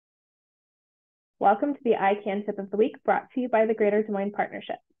Welcome to the ICAN Tip of the Week, brought to you by the Greater Des Moines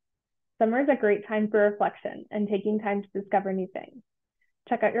Partnership. Summer is a great time for reflection and taking time to discover new things.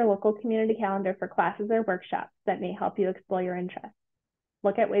 Check out your local community calendar for classes or workshops that may help you explore your interests.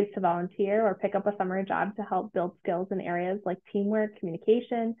 Look at ways to volunteer or pick up a summer job to help build skills in areas like teamwork,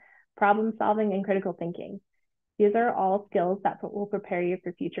 communication, problem solving, and critical thinking. These are all skills that will prepare you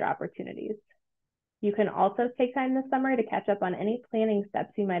for future opportunities. You can also take time this summer to catch up on any planning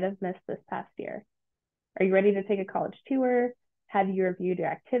steps you might have missed this past year. Are you ready to take a college tour? Have you reviewed your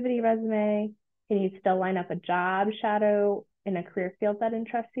activity resume? Can you still line up a job shadow in a career field that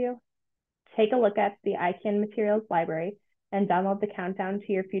interests you? Take a look at the ICAN materials library and download the countdown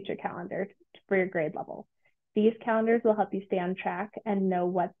to your future calendar for your grade level. These calendars will help you stay on track and know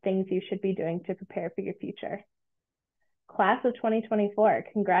what things you should be doing to prepare for your future. Class of 2024,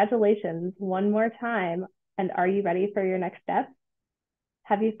 congratulations one more time. And are you ready for your next step?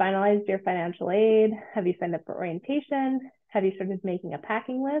 Have you finalized your financial aid? Have you signed up for orientation? Have you started making a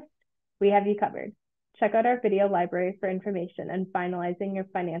packing list? We have you covered. Check out our video library for information on finalizing your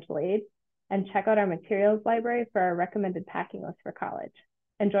financial aid, and check out our materials library for our recommended packing list for college.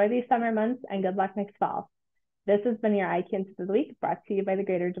 Enjoy these summer months and good luck next fall. This has been your ICAN Tip of the Week, brought to you by the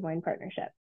Greater Des Moines Partnership.